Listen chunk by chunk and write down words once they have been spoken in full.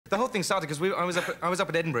The whole thing started because I was up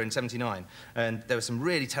at Edinburgh in '79, and there were some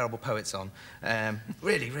really terrible poets on.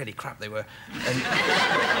 Really, really crap they were. And,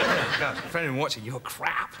 God, for anyone watching, you're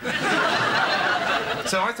crap.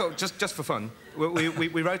 So I thought, just for fun,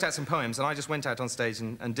 we wrote out some poems, and I just went out on stage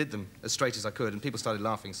and did them as straight as I could, and people started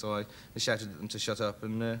laughing, so I shouted at them to shut up,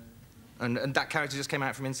 and that character just came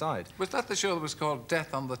out from inside. Was that the show that was called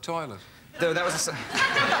Death on the Toilet? No, that was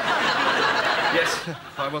Yes,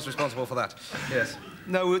 I was responsible for that, yes.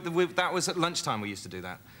 No, that was at lunchtime we used to do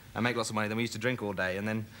that, and make lots of money. Then we used to drink all day and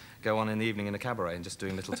then go on in the evening in a cabaret and just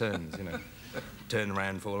doing little turns, you know. Turn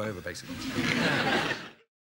around, fall over, basically.